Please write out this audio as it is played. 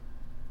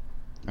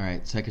All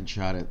right, second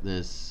shot at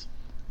this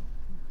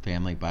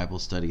family Bible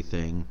study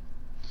thing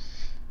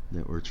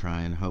that we're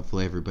trying.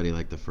 Hopefully everybody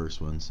liked the first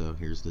one, so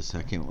here's the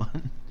second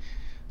one.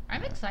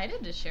 I'm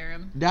excited to share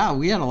them. No,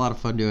 we had a lot of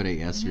fun doing it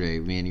yesterday.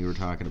 Me and you were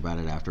talking about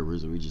it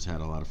afterwards, and we just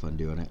had a lot of fun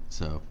doing it.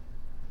 So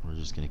we're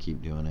just going to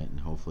keep doing it, and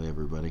hopefully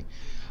everybody.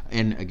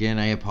 And again,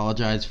 I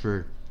apologize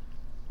for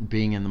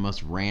being in the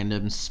most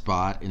random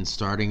spot and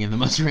starting in the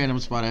most random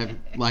spot.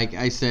 Like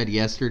I said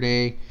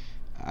yesterday,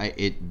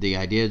 the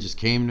idea just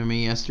came to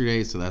me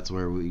yesterday, so that's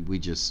where we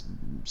just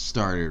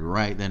started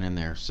right then and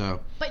there. So,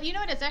 but you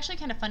know what? It's actually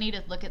kind of funny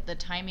to look at the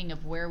timing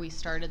of where we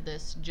started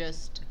this,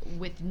 just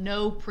with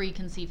no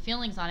preconceived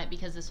feelings on it,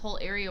 because this whole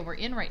area we're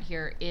in right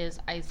here is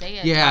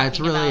Isaiah. Yeah, it's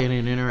really an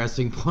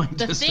interesting point.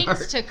 The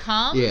things to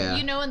come, yeah.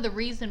 And the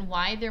reason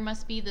why there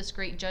must be this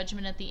great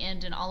judgment at the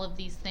end and all of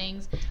these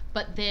things,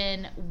 but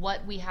then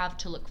what we have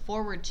to look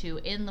forward to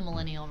in the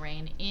millennial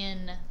reign,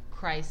 in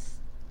Christ's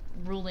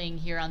ruling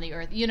here on the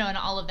earth, and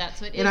all of that.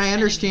 So it is. And I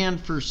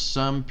understand for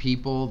some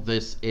people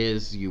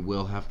you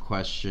will have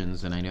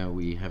questions, and I know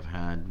we've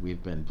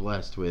been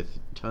blessed with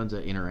tons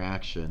of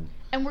interaction.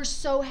 And we're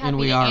so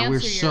happy and we're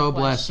so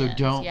blessed, so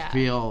don't yeah.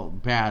 feel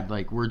bad.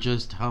 Like, we're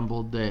just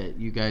humbled that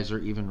you guys are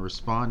even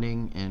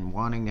responding and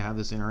wanting to have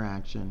this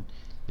interaction.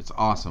 It's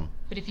awesome.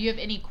 But if you have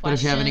any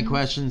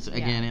questions,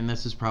 again, and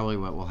this is probably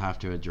what we'll have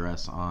to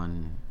address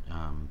on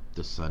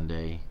the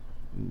Sunday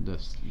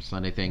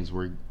things,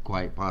 we're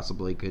quite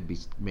possibly could be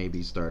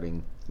maybe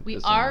starting. We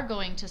are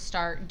going to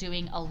start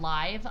doing a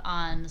live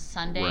on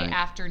Sunday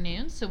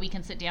afternoon, so we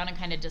can sit down and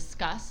kind of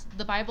discuss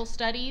the Bible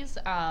studies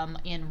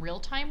in real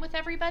time with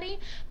everybody.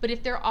 But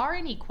if there are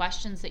any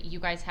questions that you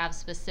guys have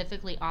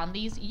specifically on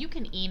these, you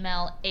can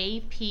email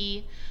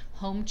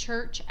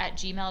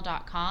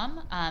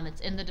aphomechurch@gmail.com.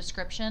 It's in the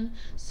description,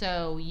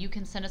 so you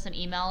can send us an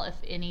email if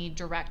any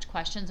direct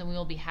questions, and we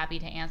will be happy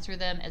to answer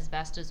them as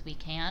best as we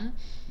can.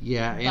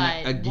 Yeah,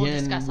 and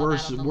again,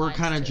 we're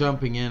kind of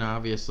jumping in,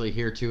 obviously,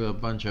 here to a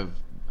bunch of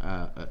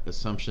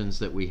assumptions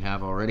that we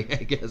have already.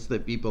 I guess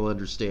that people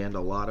understand a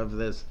lot of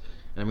this,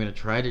 and I'm going to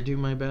try to do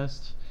my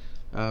best,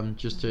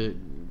 just to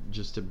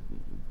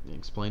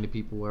explain to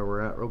people where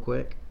we're at real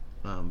quick.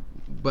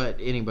 But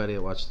anybody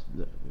that watched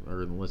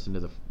or listened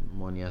to the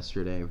one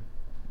yesterday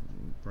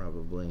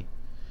probably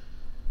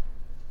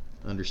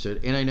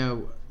understood. And I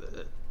know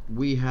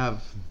we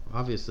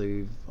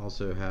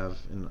also have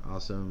an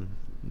awesome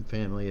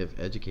family of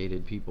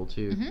educated people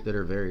too, that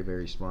are very,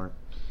 very smart,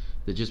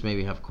 that just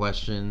maybe have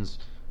questions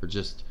or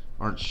just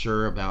aren't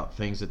sure about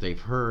things that they've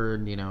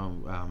heard,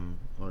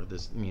 or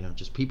this,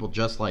 just people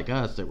just like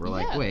us that were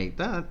like, wait,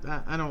 that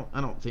I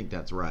don't think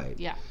that's right.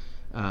 Yeah.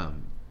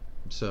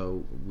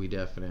 So we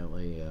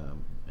definitely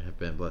have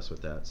been blessed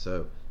with that.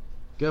 So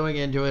going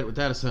into it with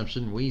that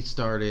assumption, we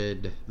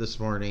started this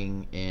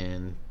morning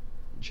in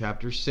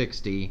chapter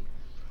 60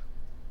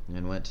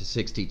 and went to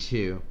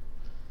 62.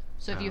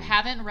 So if you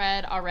haven't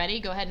read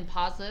already, go ahead and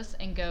pause this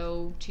and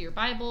go to your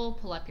Bible,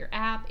 pull up your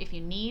app. If you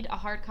need a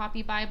hard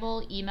copy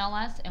Bible, email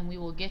us and we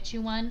will get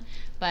you one.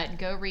 But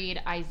go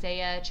read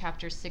Isaiah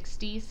chapter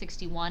 60,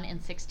 61,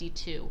 and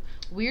 62.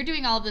 We're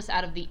doing all of this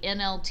out of the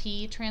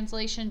NLT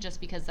translation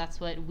just because that's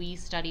what we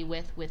study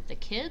with the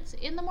kids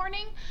in the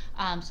morning.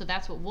 So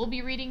that's what we'll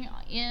be reading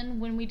in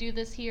when we do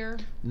this here.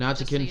 Not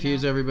to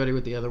confuse everybody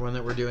with the other one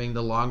that we're doing,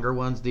 the longer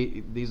ones.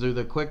 These are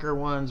the quicker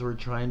ones. We're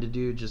trying to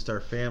do just our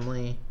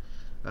family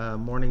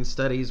morning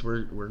studies.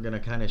 We're going to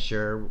kind of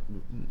share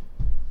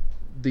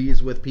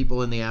these with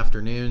people in the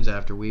afternoons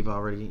after we've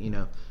already,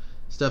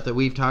 stuff that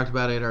we've talked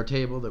about at our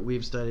table that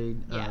we've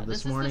studied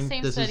this morning.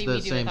 This is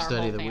the same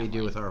study that we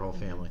do with our whole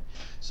family.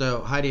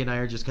 So Heidi and I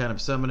are just kind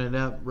of summing it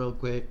up real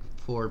quick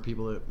for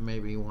people that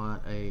maybe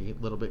want a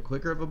little bit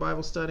quicker of a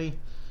Bible study.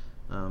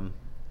 But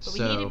we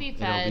need to be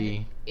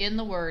fed in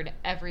the Word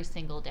every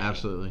single day.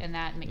 Absolutely. And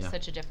that makes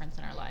such a difference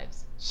in our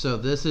lives. So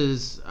this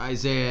is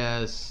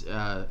Isaiah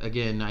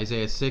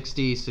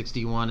 60,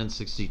 61, and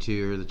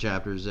 62 are the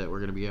chapters that we're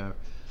going to be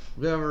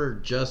over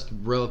just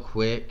real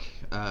quick.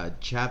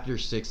 Chapter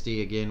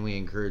 60, again, we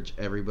encourage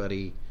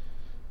everybody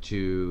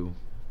to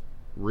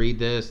read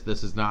this.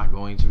 This is not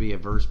going to be a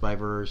verse by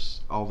verse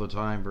all the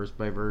time, verse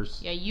by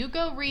verse. Yeah, you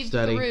go read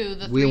study. Through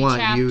the we three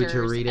want chapters you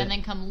to read it. And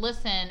then come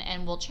listen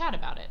and we'll chat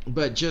about it.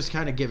 But just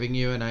kind of giving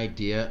you an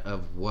idea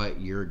of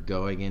what you're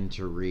going in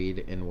to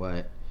read and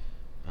what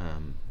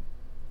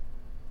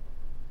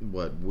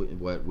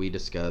we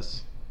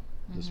discuss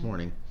this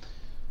morning.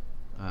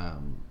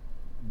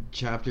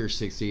 Chapter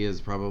 60 is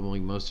probably,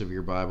 most of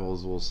your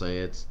Bibles will say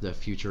it's the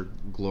future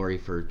glory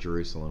for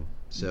Jerusalem.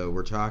 So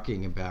we're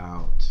talking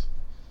about,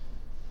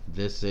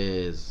 this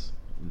is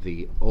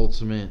the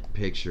ultimate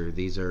picture.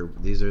 These are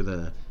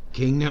the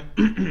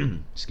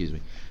kingdom excuse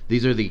me.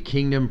 These are the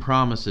kingdom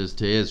promises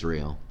to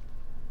Israel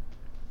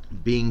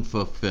being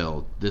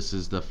fulfilled. This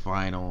is the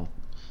final,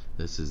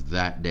 this is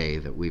that day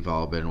that we've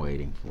all been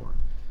waiting for.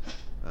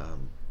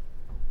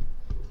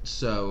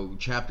 So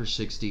chapter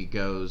 60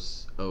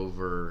 goes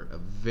over a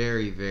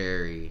very,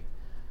 very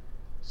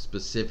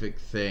specific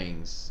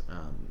things,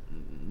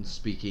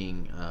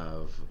 speaking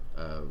of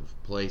of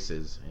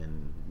places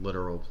and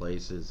literal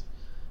places.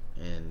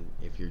 And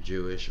if you're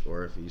Jewish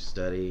or if you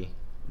study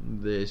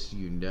this,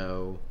 you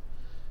know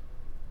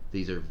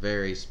these are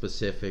very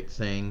specific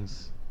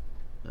things,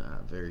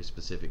 very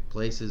specific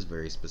places,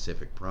 very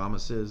specific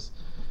promises.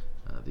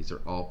 These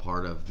are all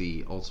part of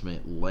the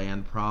ultimate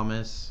land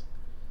promise,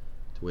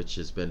 which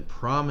has been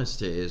promised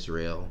to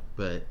Israel,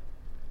 but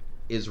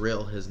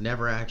Israel has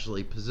never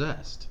actually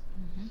possessed.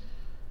 Mm-hmm.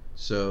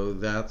 So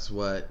that's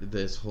what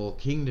this whole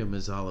kingdom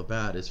is all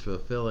about, is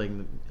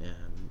fulfilling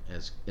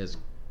as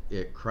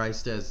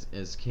Christ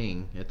as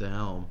king at the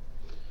helm,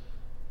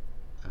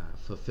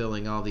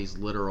 fulfilling all these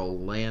literal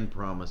land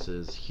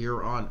promises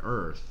here on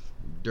earth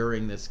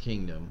during this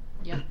kingdom.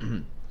 Yep.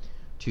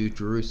 To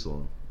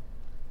Jerusalem.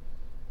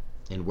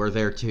 And we're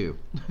there too.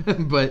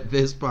 But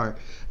this part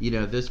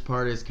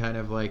is kind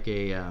of like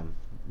a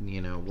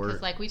we're,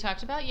 because like we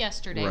talked about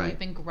yesterday, right. We've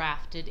been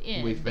grafted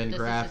in. We've been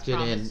grafted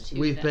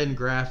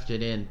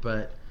in.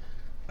 But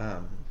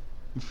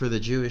for the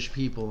Jewish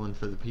people and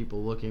for the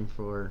people looking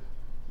for,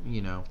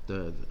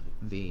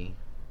 the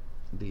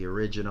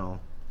original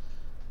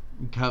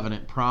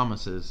covenant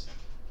promises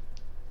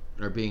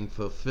are being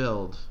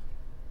fulfilled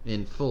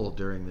in full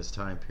during this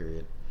time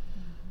period.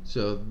 Mm-hmm.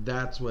 So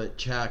that's what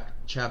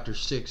chapter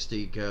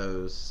 60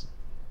 goes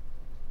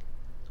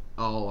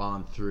all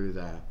on through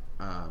that.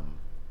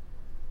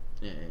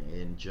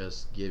 And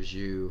just gives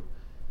you,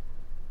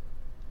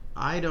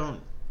 I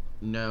don't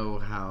know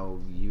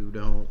how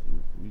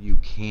you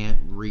can't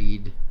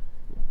read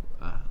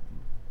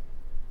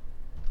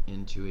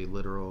into a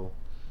literal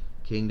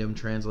kingdom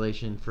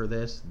translation for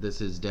this. This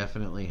is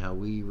definitely how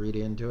we read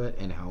into it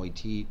and how we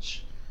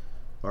teach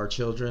our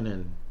children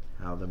and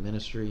how the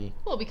ministry.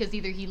 Well, because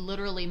either he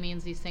literally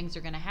means these things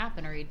are going to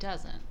happen or he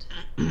doesn't.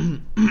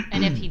 And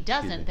if he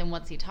doesn't, then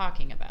what's he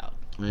talking about?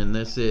 And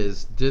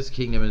this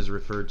kingdom is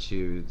referred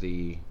to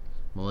the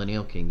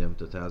millennial kingdom,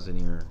 the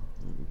 1,000-year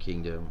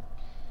kingdom,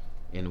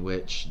 in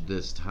which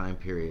this time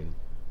period,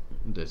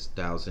 this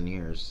 1,000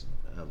 years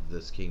of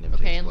this kingdom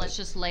takes Okay, and place. let's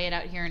just lay it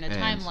out here in a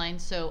timeline.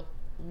 So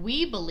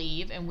we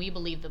believe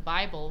the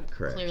Bible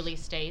Correct. Clearly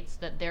states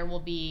that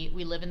we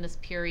live in this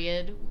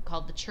period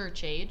called the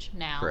church age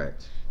now.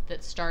 Correct.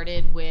 That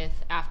started with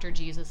after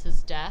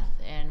Jesus' death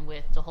and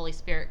with the Holy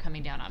Spirit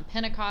coming down on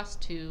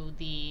Pentecost to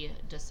the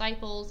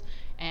disciples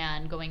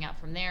and going out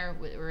from there.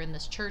 We're in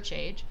this church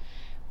age,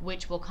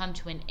 which will come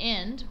to an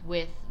end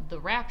with the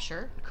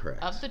rapture.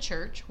 Correct. Of the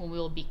church, when we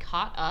will be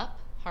caught up,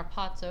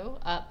 harpazo,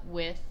 up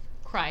with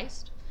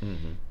Christ.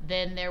 Mm-hmm.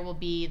 Then there will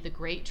be the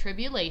Great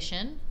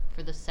Tribulation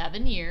for the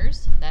 7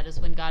 years. That is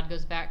when God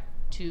goes back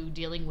to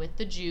dealing with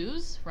the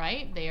Jews,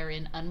 right? They are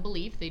in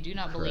unbelief. They do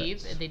not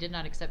believe. They did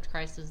not accept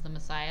Christ as the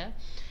Messiah.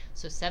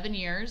 So 7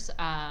 years,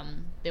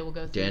 they will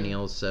go through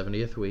Daniel's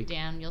 70th week.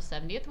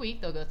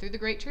 They'll go through the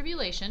Great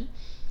Tribulation.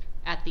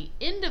 At the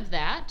end of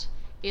that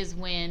is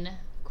when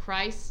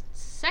Christ's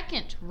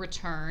second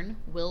return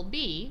will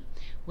be,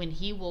 when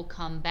he will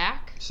come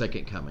back.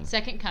 Second coming. His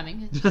second return.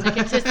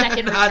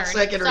 Not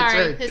second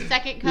return. His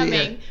second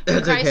coming. Yeah,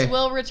 When Christ okay.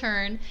 will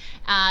return.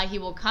 He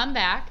will come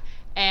back,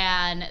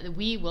 and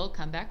we will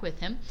come back with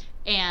him.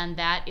 And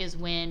that is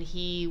when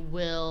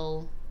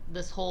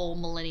this whole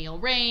millennial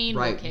reign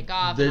will kick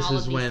off. This and all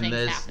is of these when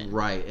things happen.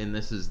 Right, and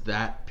this is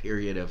that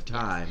period of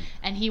time. Yes.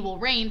 And he will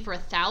reign for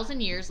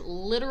 1,000 years,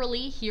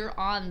 literally here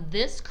on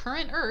this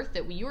current earth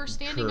that you are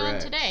standing on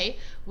today.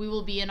 We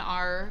will be in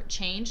our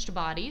changed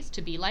bodies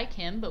to be like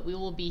him, but we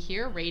will be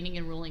here reigning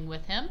and ruling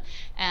with him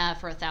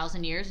for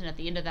 1,000 years. And at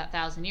the end of that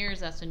 1,000 years,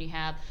 that's when you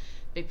have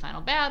big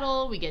final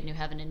battle. We get new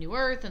heaven and new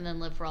earth, and then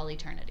live for all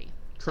eternity.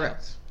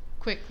 Correct. So,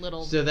 quick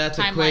little that's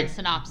timeline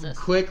synopsis.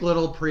 Quick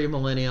little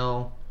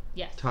premillennial.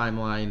 Yes.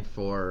 Timeline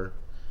for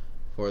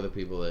the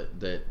people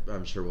that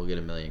I'm sure we'll get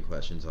a million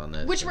questions on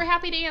this. Which we're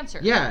happy to answer.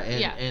 Yeah,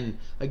 and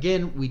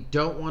again, we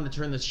don't want to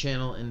turn this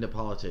channel into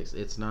politics.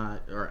 It's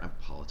not, or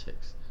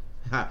politics.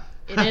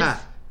 It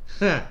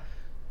is.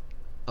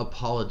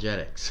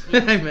 Apologetics.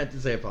 Yeah. I meant to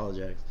say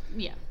apologetics.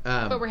 Yeah.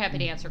 But we're happy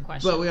to answer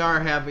questions. But we are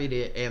happy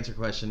to answer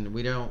questions.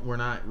 We're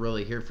not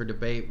really here for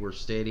debate. We're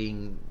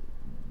stating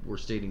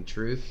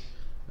truth.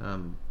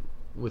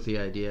 With the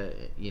idea,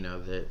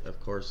 that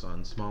of course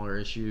on smaller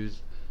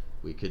issues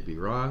we could be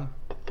wrong,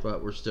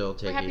 but we're still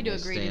taking happy to a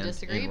agree stand, to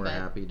disagree, and we're but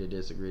happy to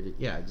disagree.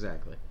 Yeah,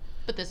 exactly.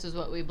 But this is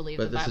what we believe.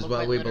 But the this Bible is what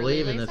quite we literally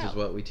believe, and lays this out. is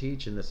what we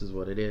teach, and this is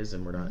what it is,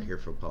 and we're not here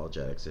for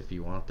apologetics. If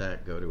you want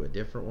that, go to a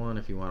different one.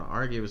 If you want to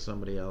argue with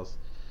somebody else,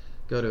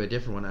 go to a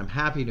different one. I'm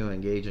happy to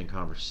engage in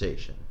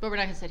conversation. But we're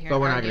not going to sit here.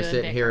 But we're not going to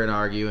sit here and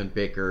argue and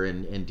bicker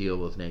and deal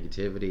with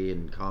negativity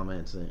and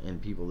comments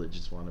and people that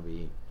just want to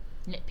be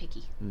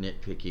nitpicky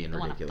and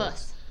want ridiculous. to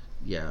fuss.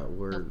 Yeah,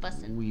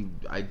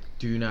 I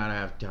do not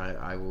have time.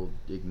 I will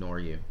ignore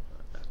you.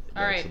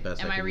 All right. The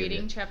best Am I can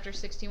reading give chapter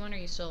 61? Or are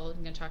you still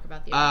going to talk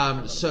about the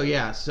other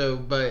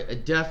one?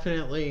 But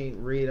definitely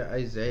read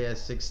Isaiah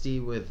 60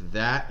 with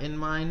that in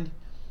mind.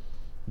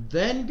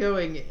 Then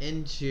going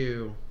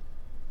into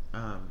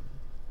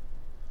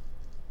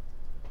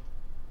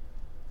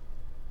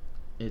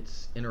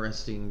it's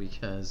interesting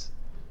because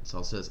So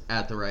it says,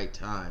 at the right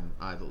time,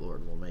 I, the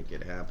Lord, will make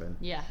it happen.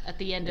 Yeah, at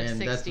the end of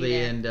 60. And that's the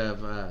end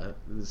of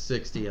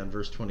 60 on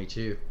verse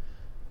 22.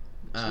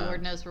 The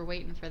Lord knows we're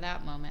waiting for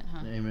that moment,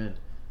 huh? Amen.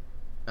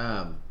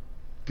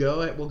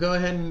 We'll go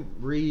ahead and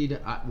read.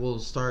 We'll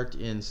start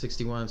in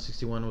 61.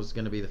 61 was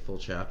going to be the full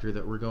chapter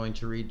that we're going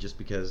to read, just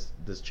because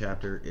this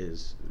chapter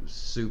is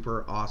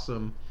super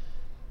awesome.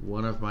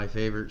 One of my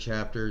favorite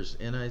chapters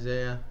in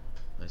Isaiah.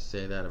 I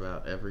say that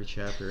about every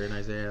chapter in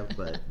Isaiah,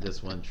 but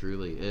this one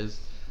truly is.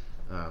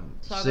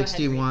 So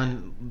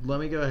 61. Let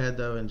me go ahead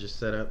though and just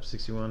set up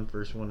 61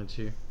 verse 1 and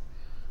 2.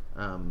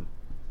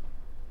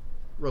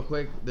 Real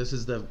quick, this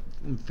is the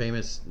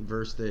famous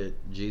verse that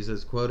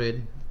Jesus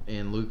quoted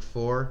in Luke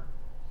 4,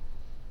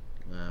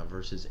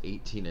 verses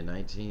 18 and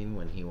 19,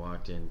 when he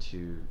walked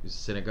into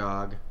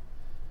synagogue.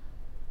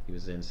 He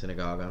was in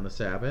synagogue on the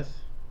Sabbath,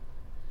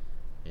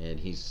 and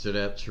he stood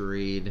up to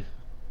read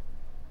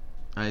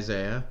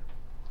Isaiah,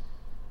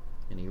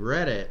 and he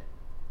read it,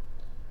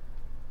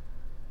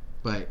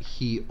 but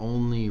he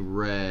only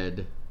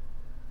read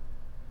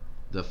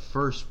the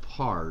first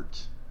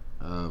part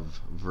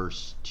of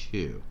verse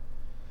 2.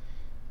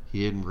 He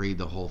didn't read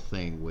the whole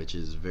thing, which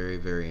is very,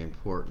 very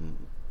important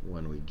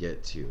when we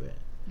get to it.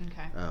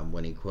 Okay.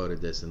 When he quoted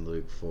this in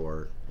Luke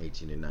 4,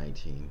 18 and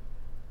 19.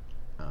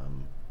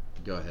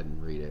 Go ahead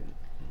and read it.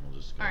 We'll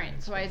just go All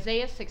right, so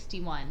Isaiah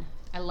 61.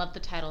 I love the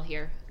title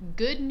here.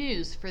 Good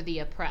news for the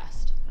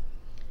oppressed.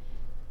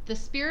 The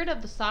Spirit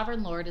of the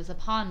Sovereign Lord is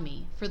upon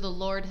me, for the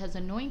Lord has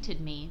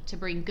anointed me to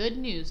bring good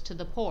news to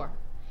the poor.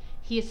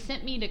 He has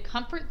sent me to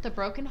comfort the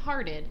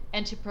brokenhearted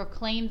and to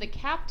proclaim the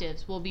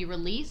captives will be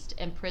released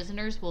and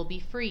prisoners will be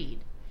freed.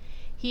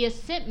 He has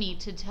sent me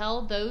to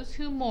tell those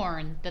who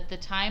mourn that the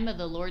time of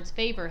the Lord's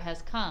favor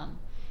has come.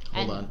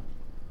 Hold on.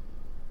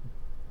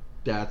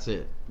 That's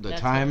it. The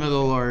That's time of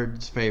the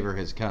Lord's favor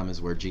has come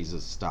is where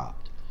Jesus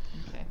stopped.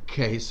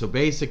 Okay, so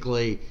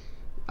basically,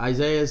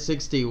 Isaiah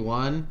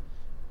 61,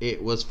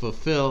 it was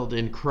fulfilled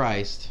in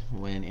Christ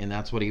and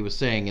that's what he was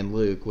saying in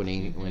Luke when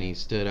he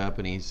stood up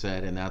and he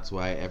said, and that's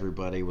why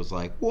everybody was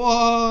like,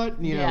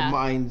 what? You know,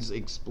 minds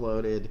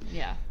exploded.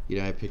 Yeah. You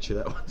know, I picture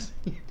that one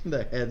scene,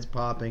 the heads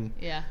popping.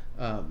 Yeah.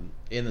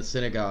 In the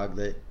synagogue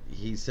that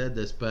he said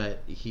this,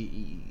 but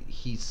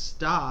he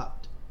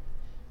stopped,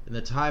 and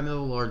the time of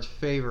the Lord's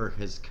favor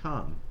has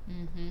come.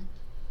 Mm-hmm.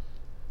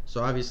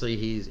 So obviously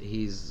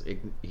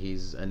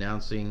he's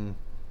announcing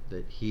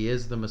that he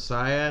is the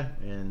Messiah,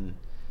 and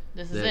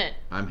this is it.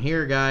 I'm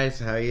here, guys.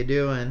 How you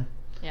doing?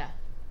 Yeah.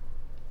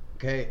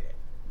 Okay,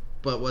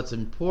 but what's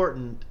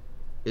important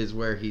is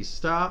where he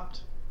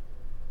stopped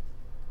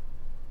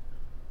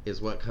is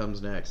what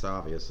comes next,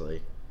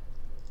 obviously.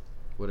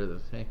 What did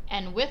it say?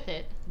 And with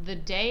it, the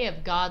day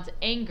of God's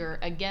anger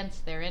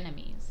against their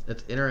enemies.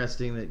 It's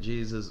interesting that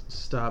Jesus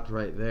stopped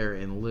right there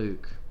in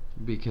Luke,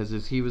 because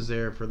as he was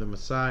there for the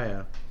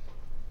Messiah,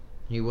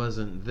 he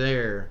wasn't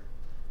there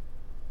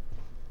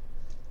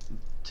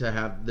to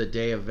have the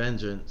day of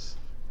vengeance.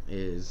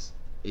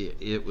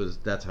 It was,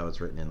 that's how it's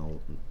written in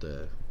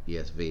the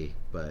ESV,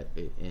 but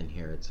in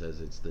here it says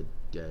it's the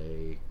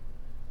day,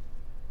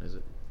 is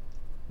it?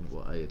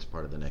 Well, it's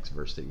part of the next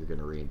verse that you're going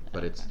to read,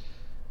 but it's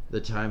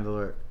the time of the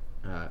Lord,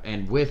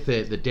 and with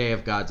it, the day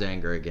of God's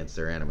anger against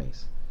their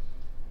enemies.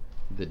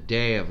 The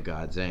day of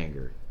God's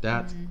anger.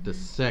 That's the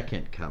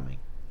second coming.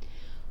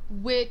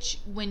 Which,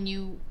 when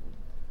you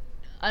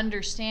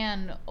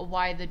understand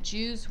why the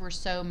Jews were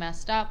so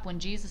messed up when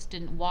Jesus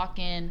didn't walk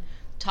in,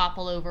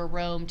 topple over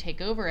Rome,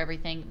 take over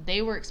everything,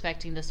 they were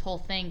expecting this whole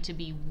thing to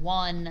be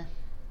one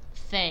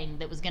thing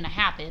that was going to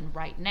happen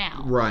right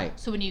now. Right.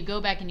 So when you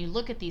go back and you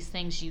look at these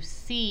things,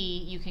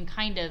 you can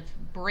kind of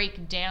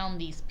break down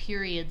these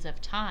periods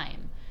of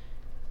time.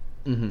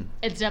 Mm-hmm.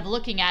 Instead of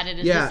looking at it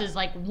as this is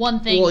like one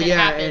thing that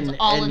happens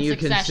all in succession. And you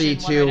can see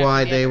too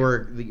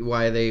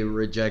why they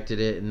rejected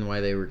it and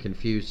why they were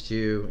confused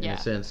too, in a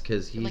sense,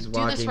 because he's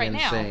walking and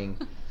saying,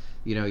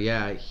 you know,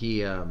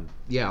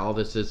 all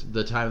this is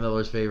the time of the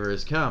Lord's favor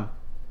has come,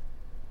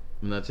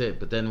 and that's it.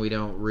 But then we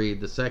don't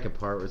read the second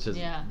part where it says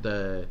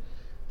the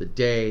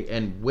day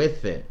and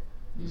with it.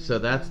 Mm-hmm. So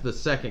that's the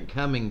second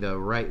coming, though,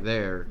 right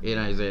there in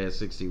Isaiah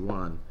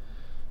 61.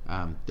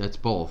 That's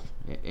both,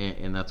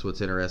 and that's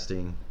what's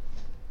interesting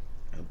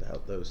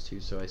about those two.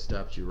 So I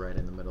stopped you right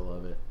in the middle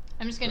of it.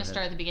 I'm just going to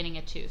start at the beginning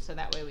of 2, so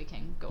that way we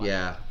can go on.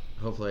 Yeah.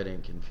 Hopefully I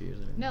didn't confuse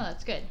anything. No,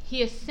 that's good.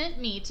 He has sent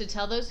me to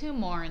tell those who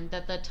mourn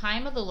that the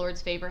time of the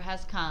Lord's favor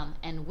has come,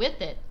 and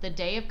with it, the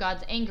day of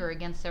God's anger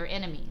against their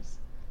enemies.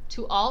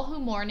 To all who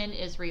mourn in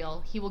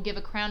Israel, he will give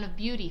a crown of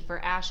beauty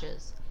for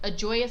ashes, a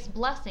joyous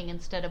blessing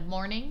instead of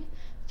mourning,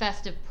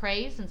 festive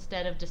praise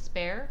instead of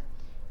despair.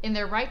 In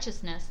their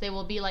righteousness, they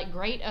will be like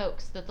great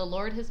oaks that the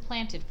Lord has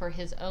planted for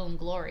his own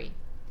glory.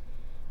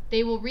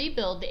 They will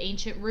rebuild the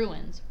ancient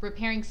ruins,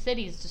 repairing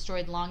cities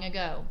destroyed long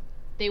ago.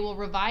 They will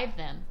revive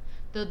them,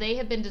 though they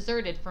have been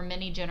deserted for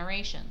many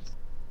generations.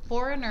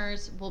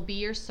 Foreigners will be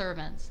your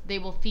servants. They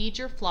will feed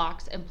your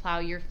flocks and plow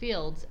your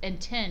fields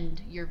and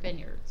tend your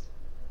vineyards.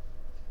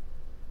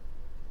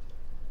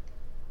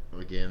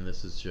 again,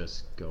 this is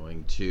just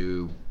going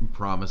to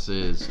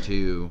promises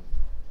to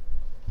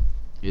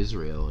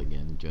Israel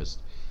again,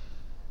 just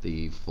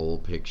the full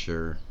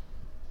picture.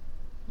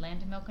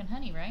 Land of milk and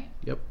honey, right?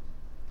 Yep.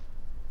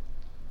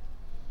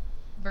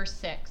 Verse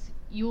 6.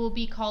 You will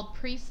be called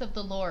priests of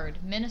the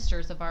Lord,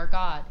 ministers of our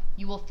God.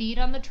 You will feed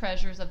on the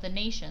treasures of the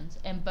nations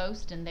and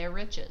boast in their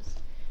riches.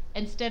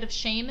 Instead of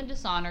shame and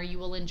dishonor, you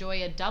will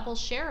enjoy a double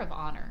share of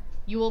honor.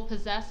 You will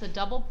possess a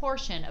double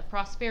portion of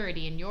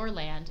prosperity in your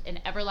land,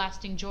 and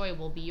everlasting joy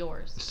will be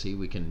yours. See,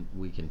 we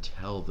can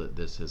tell that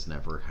this has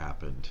never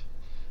happened.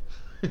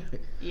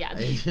 Yeah,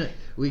 this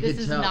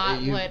is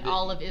not what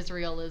all of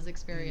Israel is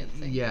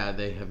experiencing. Yeah,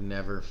 they have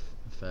never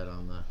fed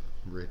on the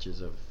riches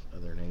of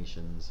other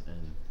nations,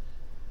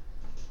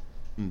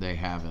 and they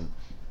haven't.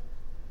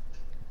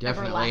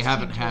 Definitely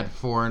haven't had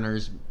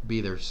foreigners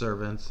be their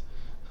servants.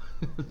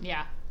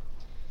 Yeah.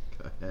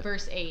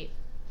 Verse 8.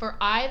 For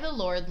I, the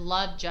Lord,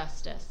 love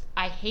justice.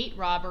 I hate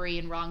robbery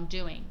and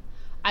wrongdoing.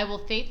 I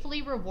will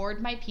faithfully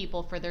reward my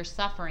people for their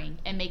suffering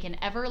and make an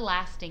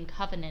everlasting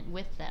covenant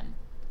with them.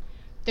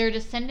 Their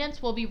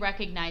descendants will be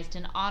recognized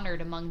and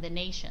honored among the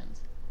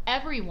nations.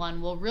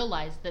 Everyone will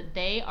realize that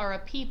they are a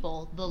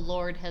people the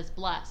Lord has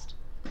blessed.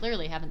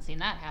 Clearly haven't seen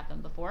that happen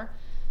before.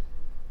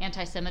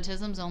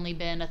 Anti-Semitism's only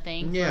been a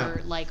thing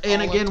for like all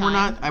and again, of time. we're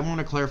not. I want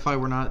to clarify.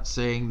 We're not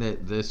saying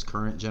that this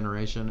current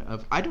generation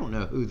of. I don't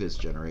know who this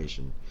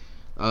generation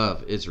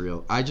of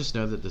Israel. I just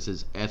know that this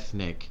is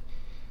ethnic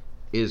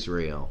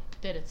Israel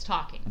that it's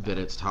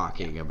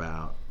talking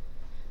about.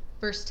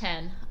 Verse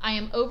 10. I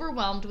am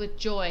overwhelmed with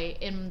joy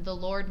in the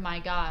Lord my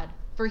God,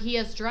 for he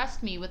has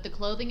dressed me with the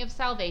clothing of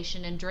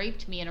salvation and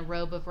draped me in a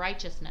robe of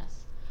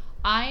righteousness.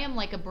 I am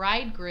like a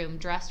bridegroom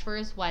dressed for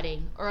his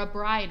wedding, or a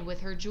bride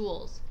with her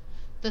jewels.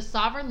 The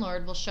sovereign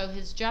Lord will show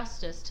his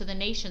justice to the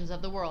nations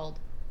of the world.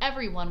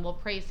 Everyone will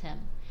praise him.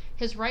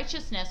 His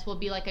righteousness will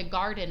be like a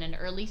garden in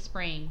early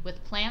spring,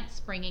 with plants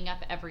springing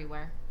up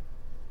everywhere.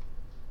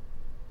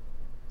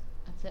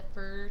 That's it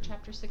for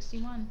chapter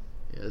 61.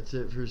 Yeah, that's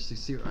it for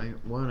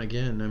 61.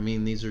 Again, I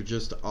mean, these are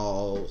just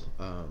all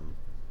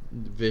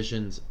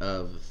visions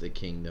of the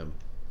kingdom.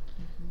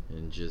 Mm-hmm.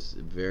 And just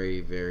very,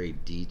 very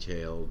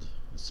detailed,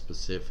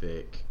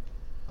 specific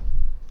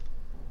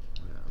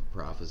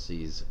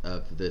prophecies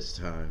of this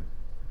time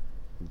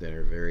that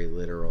are very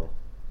literal.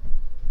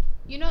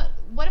 You know,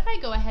 what if I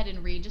go ahead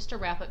and read, just to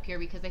wrap up here,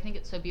 because I think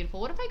it's so beautiful,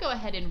 what if I go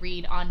ahead and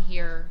read on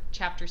here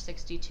chapter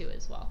 62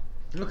 as well?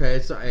 Okay,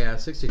 so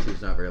 62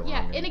 is not very long.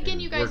 Yeah, and again,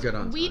 you guys,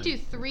 we do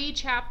 3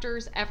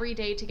 chapters every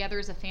day together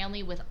as a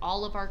family with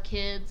all of our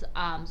kids.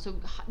 So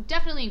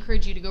definitely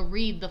encourage you to go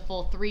read the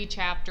full 3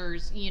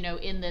 chapters,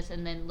 in this,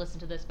 and then listen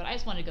to this. But I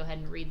just want to go ahead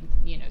and read,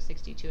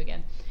 62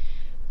 again.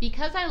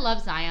 Because I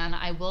love Zion,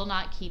 I will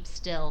not keep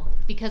still.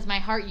 Because my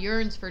heart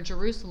yearns for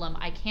Jerusalem,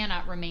 I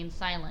cannot remain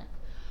silent.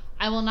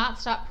 I will not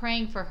stop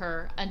praying for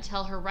her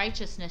until her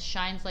righteousness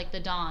shines like the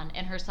dawn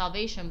and her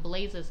salvation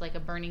blazes like a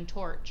burning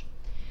torch.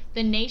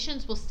 The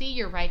nations will see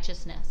your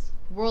righteousness.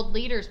 World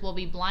leaders will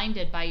be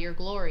blinded by your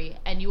glory,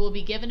 and you will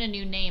be given a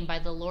new name by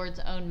the Lord's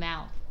own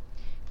mouth.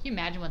 Can you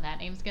imagine what that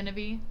name's going to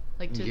be?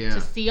 Like to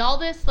see all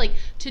this, like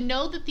to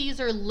know that these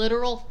are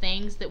literal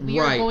things that we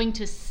are going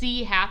to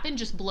see happen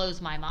just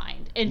blows my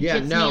mind. And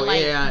gets me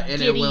like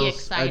giddy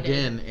excited.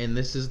 Again, and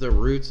this is the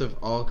roots of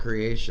all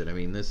creation. I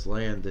mean, this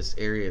land, this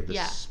area,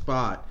 this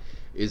spot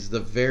is the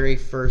very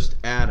first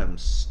Adam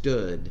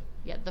stood.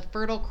 Yeah, the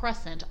Fertile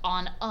Crescent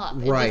on up.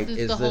 And right, this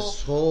is the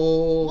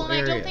whole Well,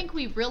 area. I don't think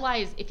we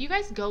realize, if you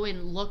guys go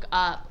and look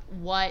up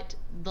what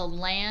the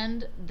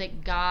land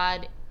that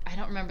God, I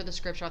don't remember the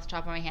scripture off the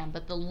top of my head,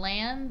 but the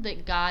land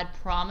that God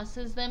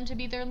promises them to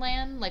be their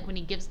land, like when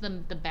he gives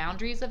them the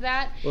boundaries of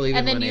that. Well,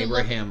 even when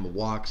Abraham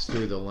walks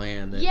through the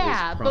land that is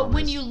promised. But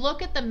when you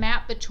look at the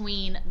map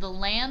between the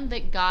land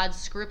that God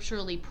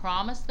scripturally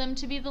promised them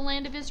to be the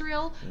land of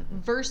Israel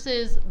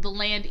versus the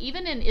land,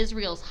 even in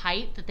Israel's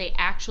height, that they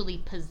actually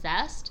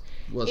possessed,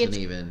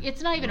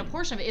 it's not even a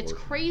portion of it. It's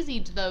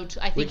crazy, though, to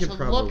look at those. We could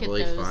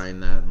probably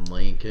find that and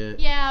link it.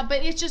 Yeah,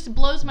 but it just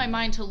blows my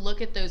mind to look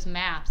at those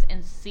maps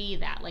and see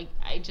that. Like,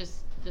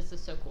 this is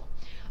so cool.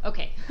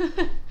 Okay,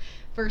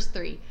 verse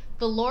 3.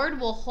 The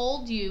Lord will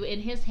hold you in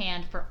his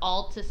hand for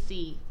all to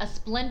see, a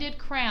splendid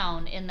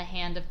crown in the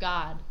hand of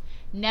God.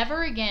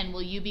 Never again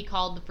will you be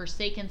called the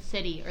forsaken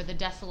city or the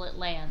desolate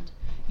land.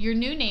 Your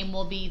new name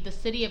will be the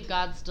city of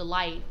God's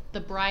delight, the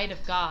bride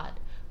of God.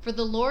 For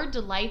the Lord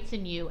delights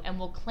in you and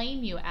will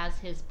claim you as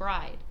his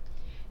bride.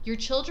 Your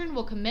children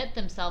will commit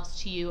themselves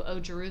to you, O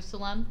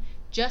Jerusalem,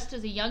 just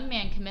as a young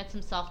man commits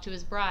himself to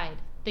his bride.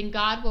 Then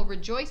God will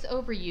rejoice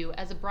over you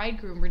as a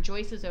bridegroom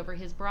rejoices over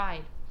his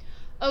bride.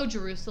 O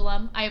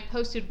Jerusalem, I have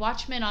posted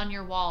watchmen on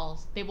your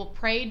walls. They will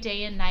pray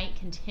day and night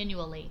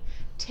continually.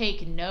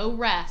 Take no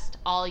rest,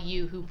 all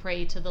you who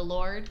pray to the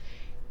Lord.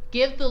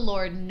 Give the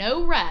Lord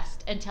no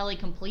rest until he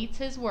completes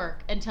his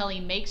work, until he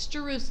makes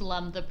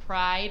Jerusalem the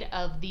pride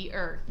of the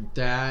earth.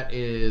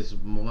 Those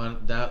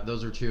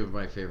are 2 of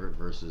my favorite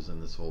verses in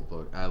this whole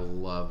book. I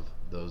love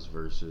those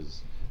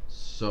verses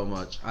so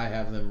much. I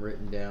have them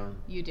written down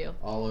You do.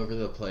 all over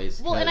the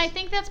place. Well, and I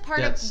think that's part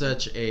that's of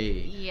such a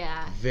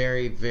yeah.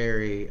 very,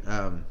 very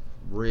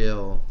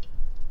real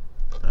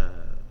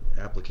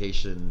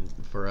application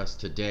for us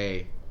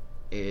today.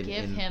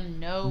 Give him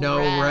no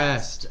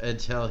rest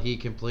until he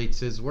completes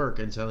his work,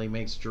 until he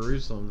makes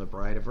Jerusalem the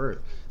bride of earth.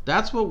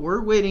 That's what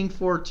we're waiting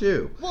for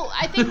too. Well,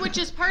 I think which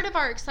is part of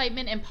our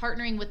excitement in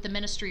partnering with the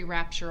ministry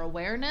Rapture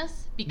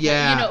Awareness,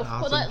 because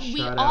awesome. We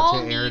Shout out all to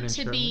Aaron need and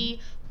to Shirley. be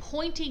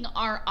pointing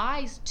our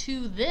eyes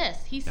to this.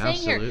 He's saying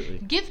Absolutely. here,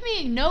 give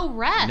me no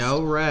rest.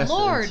 No rest,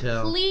 Lord,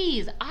 until...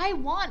 please, I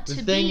want the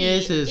to thing be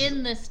is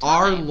in this time.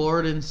 Our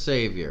Lord and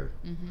Savior,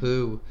 Mm-hmm.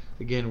 who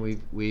again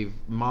we've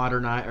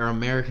modernized or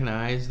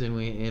Americanized,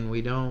 and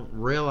we don't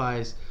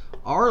realize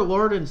our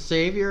Lord and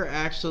Savior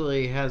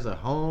actually has a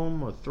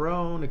home, a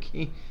throne, a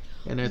king,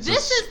 and it's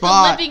this a is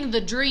spot the living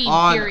the dream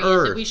on period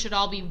earth. that we should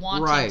all be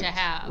wanting to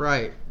have.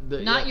 Right.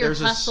 Not your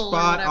there's hustle a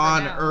spot or whatever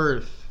on now.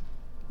 earth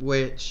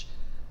which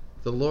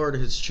the Lord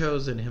has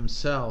chosen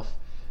himself,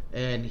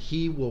 and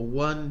he will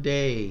one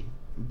day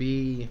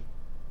be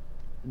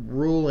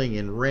ruling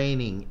and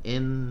reigning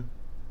in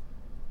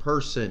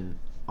person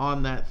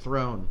on that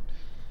throne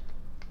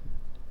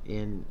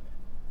in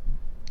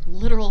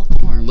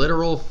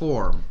Literal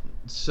form.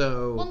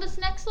 So Well, this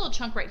next little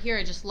chunk right here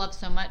I just love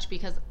so much,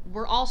 because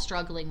we're all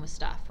struggling with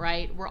stuff,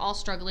 right? We're all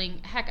struggling.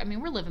 Heck, I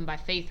mean, we're living by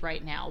faith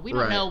right now. We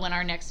don't Right. know when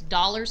our next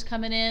dollar's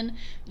coming in.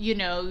 You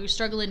know, you're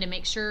struggling to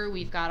make sure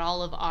we've got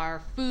all of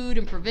our food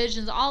and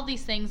provisions, all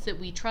these things that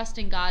we trust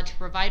in God to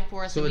provide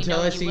for us. so and we until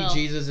know I He see will.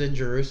 Jesus in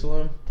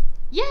Jerusalem,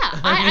 Yeah,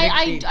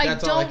 I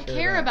That's all I don't care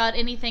care about. about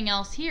anything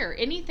else here.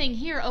 Anything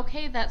here,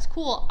 okay, that's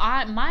cool.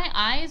 My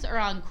eyes are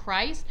on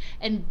Christ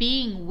and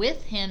being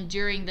with Him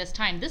during this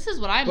time. This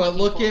is what I'm but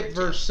looking look forward at to.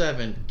 verse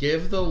 7.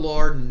 Give the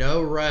Lord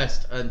no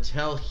rest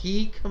until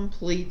he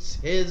completes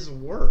his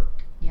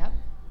work. Yep.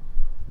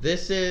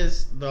 This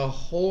is the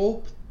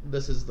whole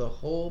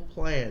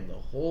plan, the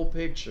whole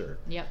picture.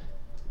 Yep.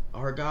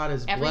 Our God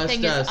has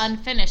Everything blessed is us.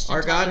 unfinished. Our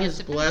until God he has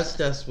gets to blessed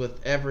finish us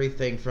with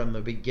everything from the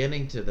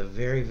beginning to the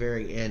very,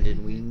 very end,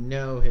 and we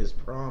know his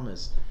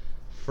promise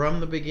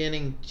from the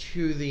beginning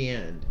to the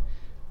end.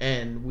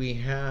 And we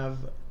have,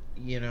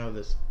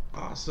 this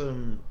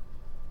awesome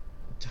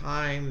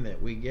time that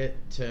we get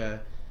to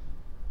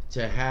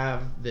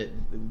have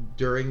that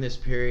during this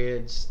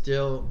period,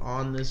 still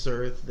on this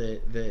earth,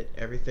 that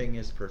everything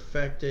is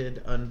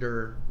perfected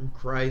under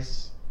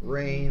Christ's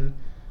reign.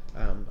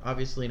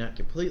 Obviously not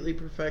completely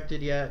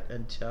perfected yet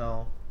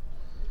until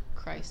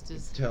Christ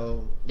is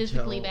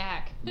physically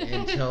back.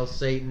 until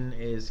Satan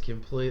is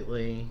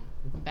completely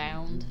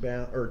bound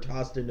or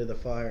tossed into the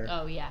fire.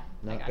 Oh yeah,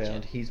 Not I gotcha.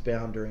 bound. He's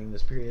bound during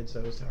this period.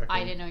 So sorry.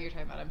 I didn't know what you're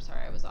talking about. I'm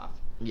sorry, I was off.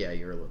 Yeah,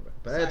 you're a little bit,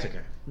 but Sorry. that's okay.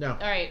 No. All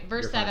right,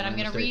 verse You're fine, 7. my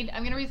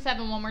I'm gonna read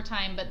 7 one more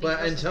time, but these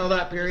verses until coming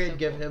that up are just period, so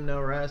give cool. him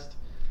no rest.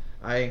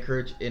 I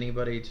encourage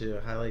anybody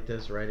to highlight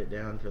this, write it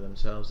down for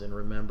themselves, and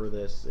remember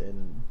this.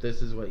 And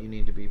this is what you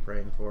need to be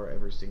praying for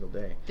every single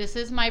day. This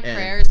is my And-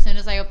 prayer as soon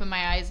as I open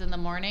my eyes in the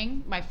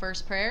morning. My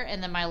first prayer,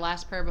 and then my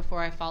last prayer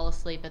before I fall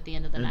asleep at the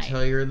end of the Until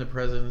night. you're in the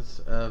presence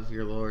of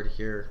your Lord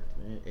here,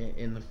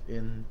 in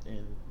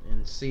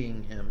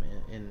seeing Him,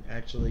 in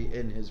actually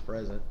in His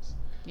presence.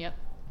 Yep.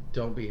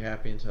 Don't be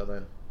happy until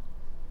then.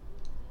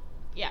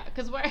 Yeah,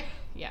 because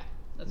yeah,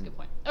 that's a good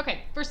point.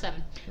 Okay, verse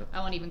 7. Yep. I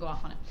won't even go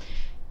off on it.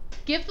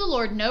 Give the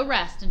Lord no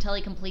rest until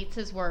he completes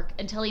his work,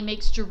 until he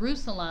makes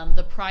Jerusalem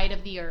the pride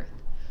of the earth.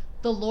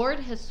 The Lord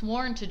has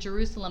sworn to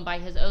Jerusalem by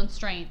his own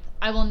strength,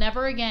 I will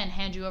never again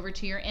hand you over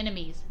to your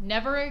enemies.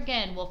 Never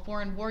again will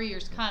foreign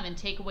warriors come and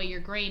take away your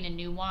grain and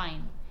new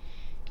wine.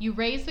 You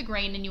raise the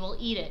grain and you will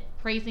eat it,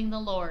 praising the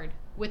Lord.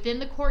 Within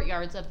the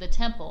courtyards of the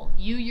temple,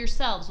 you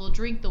yourselves will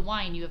drink the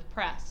wine you have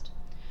pressed.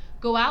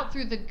 Go out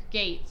through the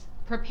gates.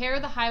 Prepare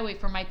the highway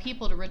for my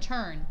people to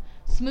return.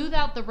 Smooth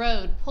out the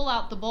road, pull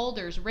out the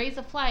boulders, raise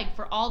a flag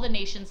for all the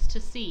nations to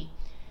see.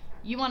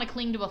 You want to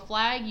cling to a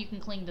flag? You can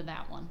cling to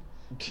that one.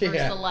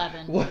 Verse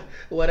 11.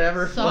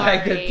 Whatever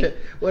Sorry.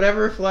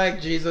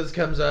 flag Jesus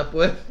comes up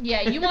with.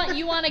 Yeah, you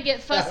want to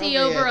get fussy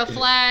That'll be over it. a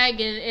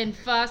flag and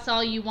fuss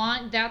all you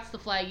want. That's the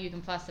flag you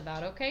can fuss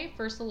about, okay?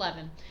 Verse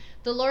 11.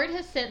 The Lord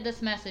has sent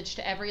this message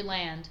to every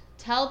land.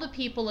 Tell the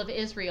people of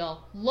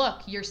Israel,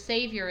 look, your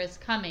Savior is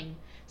coming.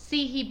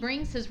 See, he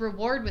brings his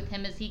reward with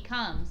him as he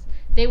comes.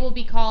 They will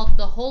be called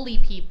the holy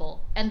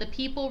people, and the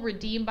people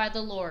redeemed by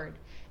the Lord.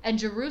 And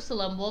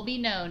Jerusalem will be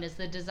known as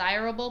the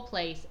desirable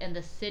place, and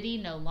the city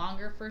no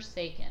longer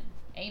forsaken.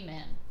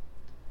 Amen.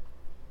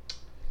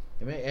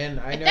 And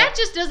I If know that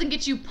just doesn't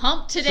get you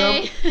pumped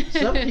today.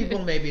 some people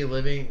may be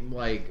living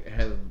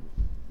have.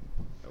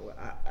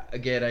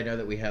 Again, I know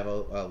that we have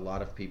a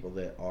lot of people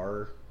that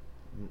are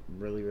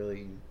really,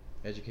 really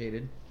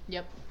educated.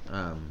 Yep.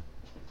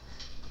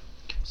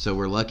 So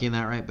we're lucky in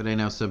that, right? But I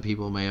know some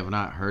people may have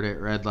not heard it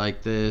read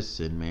like this,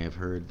 and may have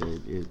heard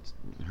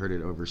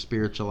it over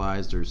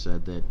spiritualized, or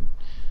said that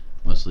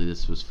mostly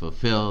this was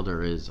fulfilled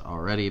or is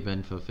already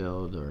been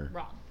fulfilled, or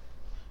Wrong.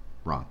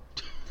 wrong.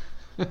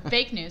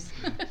 Fake news.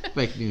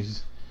 Fake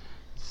news.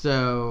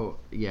 So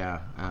yeah,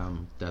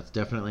 that's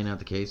definitely not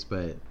the case,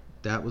 but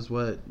that was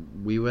what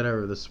we went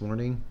over this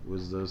morning,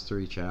 was those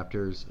 3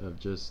 chapters of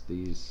just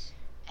these.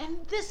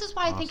 And this is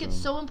why I think it's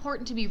so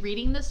important to be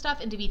reading this stuff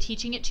and to be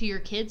teaching it to your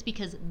kids,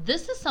 because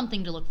this is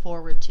something to look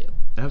forward to.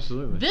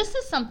 Absolutely. This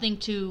is something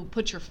to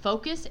put your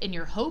focus and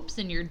your hopes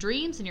and your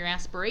dreams and your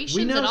aspirations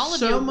we know and all of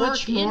so your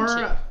much work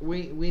more,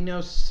 into. We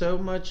know so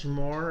much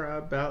more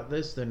about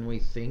this than we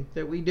think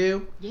that we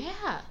do.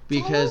 Yeah.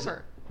 Because all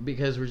over.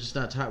 Because we're just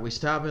not taught. We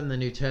stop in the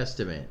New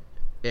Testament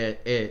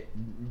at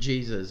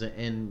Jesus,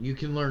 and you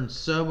can learn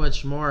so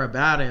much more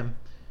about him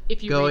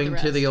If you going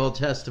read to the Old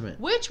Testament.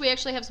 Which we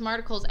actually have some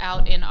articles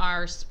out in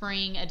our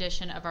spring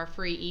edition of our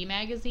free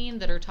e-magazine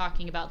that are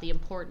talking about the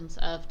importance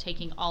of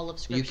taking all of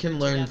Scripture You can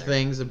learn together.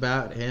 things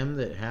about him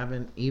that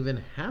haven't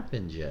even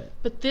happened yet.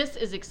 But this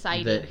is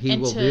exciting. That he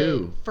will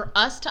do. For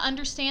us to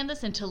understand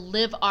this and to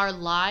live our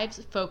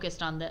lives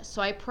focused on this.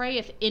 So I pray,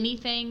 if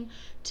anything,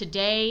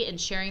 today in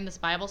sharing this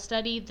Bible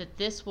study, that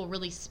this will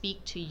really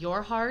speak to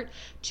your heart,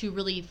 to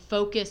really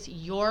focus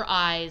your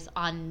eyes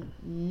on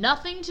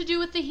nothing to do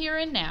with the here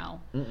and now,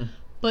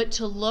 but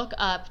to look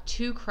up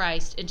to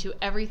Christ and to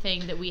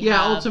everything that we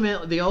have.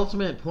 Yeah, the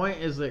ultimate point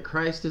is that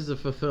Christ is the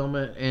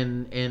fulfillment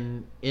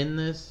in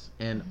this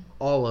and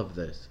all of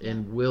this,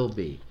 and will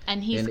be.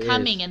 And he's and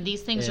coming, is. and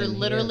these things And are he is,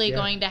 literally yeah.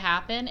 going to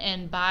happen,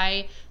 and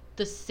by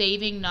the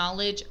saving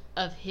knowledge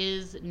of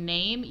his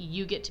name,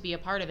 you get to be a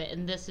part of it,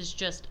 and this is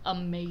just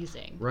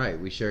amazing. Right,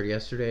 we shared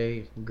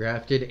yesterday,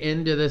 grafted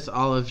into this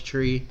olive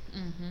tree,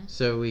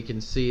 so we can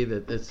see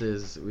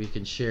that we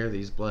can share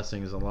these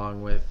blessings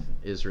along with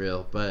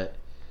Israel, but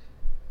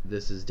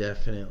this is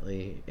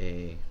definitely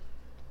a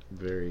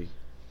very...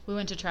 We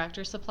went to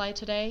Tractor Supply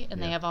today,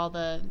 and they Yeah. have all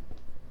the,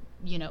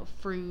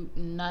 fruit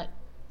and nut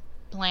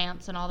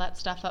plants and all that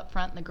stuff up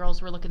front, and the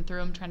girls were looking through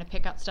them trying to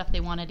pick out stuff they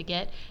wanted to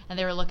get, and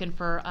they were looking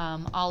for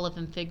olive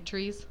and fig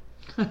trees.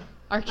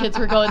 Our kids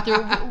were going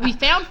through. We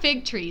found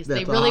fig trees. They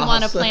That's really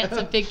want to awesome. plant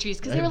some fig trees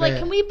because they I were like,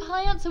 bet. "Can we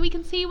plant so we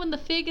can see when the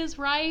fig is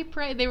ripe?"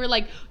 Right? They were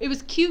like, it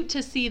was cute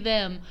to see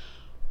them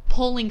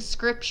pulling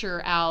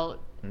scripture out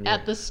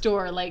at the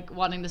store, like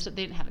wanting this. They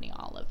didn't have any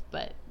olive,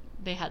 but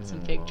they had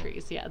some fig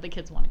trees. Yeah, the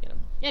kids want to get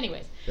them.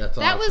 Anyways, That's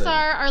that was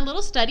awesome. our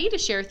little study to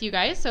share with you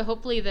guys. So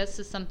hopefully this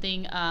is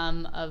something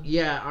of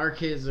Yeah, our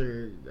kids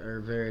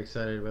are very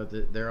excited about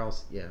it. They're all,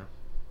 they're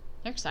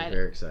they're excited.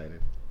 very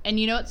excited. And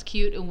it's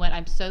cute, and what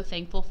I'm so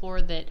thankful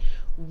for, that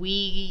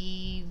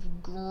we've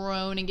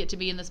grown and get to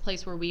be in this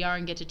place where we are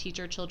and get to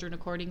teach our children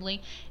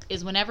accordingly,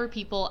 is whenever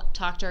people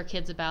talk to our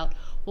kids about,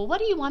 well, what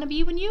do you want to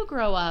be when you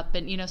grow up,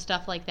 and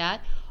stuff like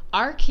that,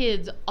 our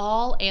kids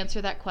all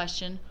answer that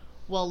question,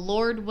 well,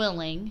 Lord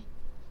willing.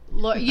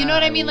 Lord, you know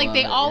what I mean? Like,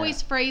 they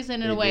always phrase it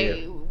in a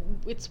way,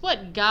 it's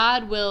what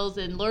God wills,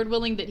 and Lord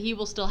willing that he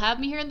will still have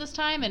me here in this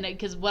time, and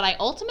because what I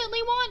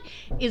ultimately want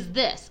is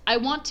this. I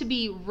want to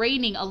be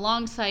reigning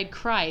alongside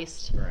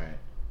Christ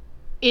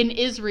in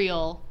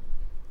Israel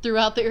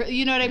throughout the,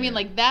 you know what I mean?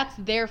 Like, that's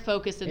their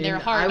focus and their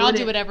heart, and I'll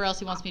do whatever else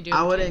he wants me to do.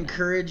 I would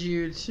encourage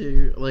you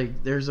to,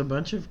 like, there's a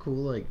bunch of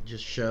cool, like,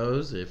 just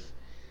shows, if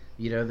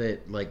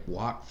that, like,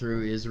 walk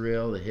through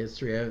Israel, the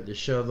history of it, to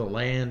show the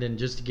land, and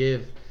just to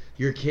give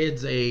your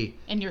kids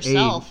and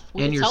yourself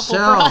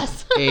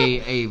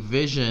a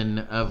vision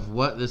of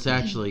what this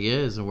actually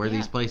is, and where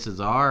these places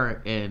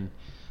are, and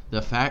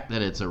the fact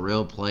that it's a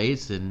real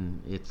place,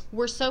 and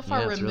we're so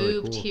far it's removed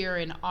really cool. here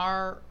in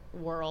our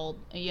world,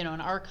 in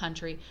our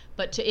country,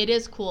 but it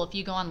is cool if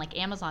you go on like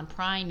Amazon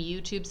Prime,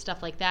 YouTube,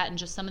 stuff like that, and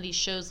just some of these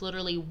shows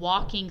literally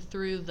walking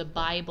through the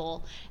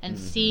Bible and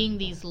seeing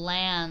these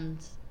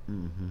lands.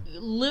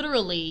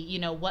 Literally,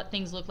 what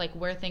things look like,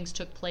 where things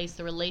took place,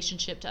 the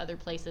relationship to other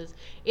places.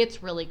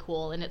 It's really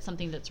cool, and it's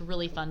something that's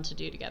really fun to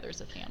do together as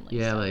a family.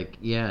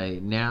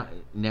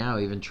 Now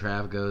even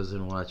Trav goes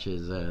and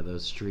watches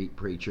those street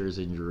preachers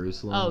in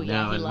Jerusalem. Oh yeah,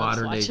 now he in loves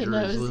modern day watching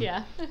Jerusalem. those.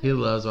 Yeah, he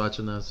loves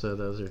watching those. So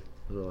those are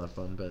a lot of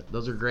fun, but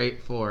those are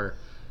great for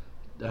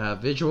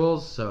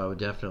visuals. So I would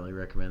definitely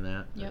recommend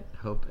that. Yep. I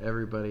hope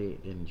everybody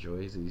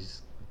enjoys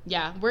these.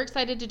 Yeah, we're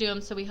excited to do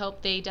them, so we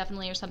hope they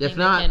definitely are something. If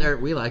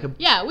not, we like them.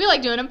 Yeah, we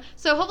like doing them.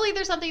 So hopefully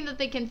there's something that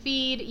they can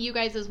feed you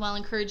guys as well,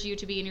 encourage you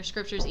to be in your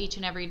scriptures each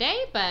and every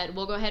day. But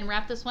we'll go ahead and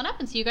wrap this one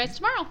up and see you guys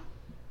tomorrow.